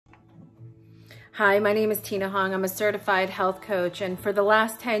Hi, my name is Tina Hong. I'm a certified health coach, and for the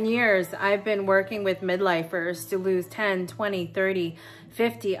last 10 years, I've been working with midlifers to lose 10, 20, 30,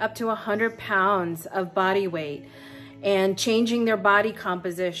 50, up to 100 pounds of body weight and changing their body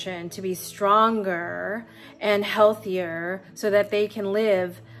composition to be stronger and healthier so that they can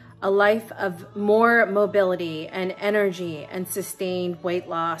live a life of more mobility and energy and sustained weight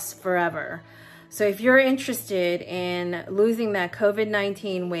loss forever. So if you're interested in losing that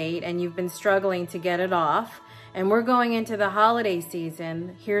COVID-19 weight and you've been struggling to get it off, and we're going into the holiday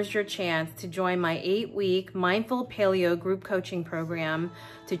season, here's your chance to join my 8-week Mindful Paleo group coaching program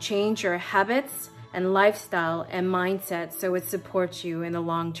to change your habits and lifestyle and mindset so it supports you in the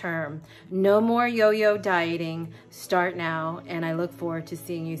long term. No more yo-yo dieting. Start now, and I look forward to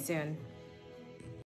seeing you soon.